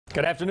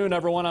Good afternoon,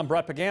 everyone. I'm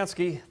Brett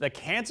Pagansky. The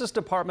Kansas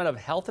Department of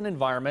Health and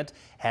Environment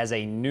has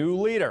a new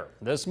leader.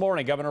 This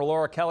morning, Governor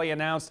Laura Kelly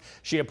announced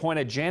she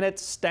appointed Janet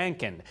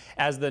Stankin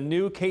as the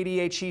new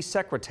KDHE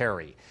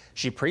secretary.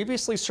 She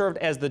previously served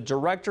as the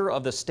director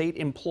of the State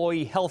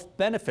Employee Health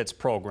Benefits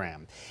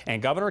Program.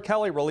 And Governor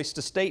Kelly released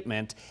a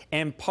statement,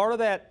 and part of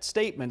that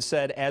statement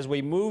said, as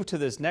we move to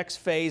this next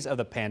phase of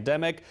the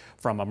pandemic,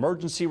 from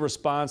emergency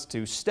response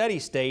to steady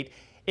state,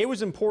 it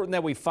was important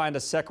that we find a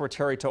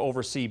secretary to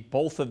oversee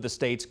both of the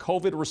state's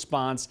COVID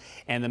response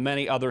and the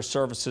many other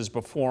services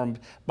performed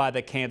by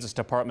the Kansas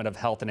Department of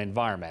Health and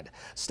Environment.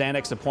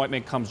 Stanek's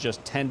appointment comes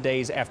just 10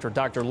 days after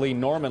Dr. Lee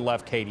Norman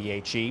left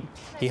KDHE.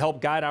 He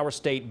helped guide our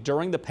state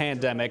during the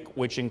pandemic,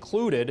 which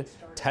included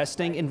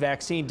testing and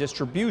vaccine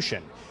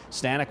distribution.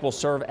 Stanek will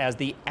serve as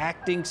the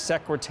acting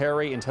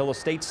secretary until the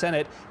state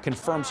Senate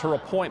confirms her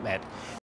appointment.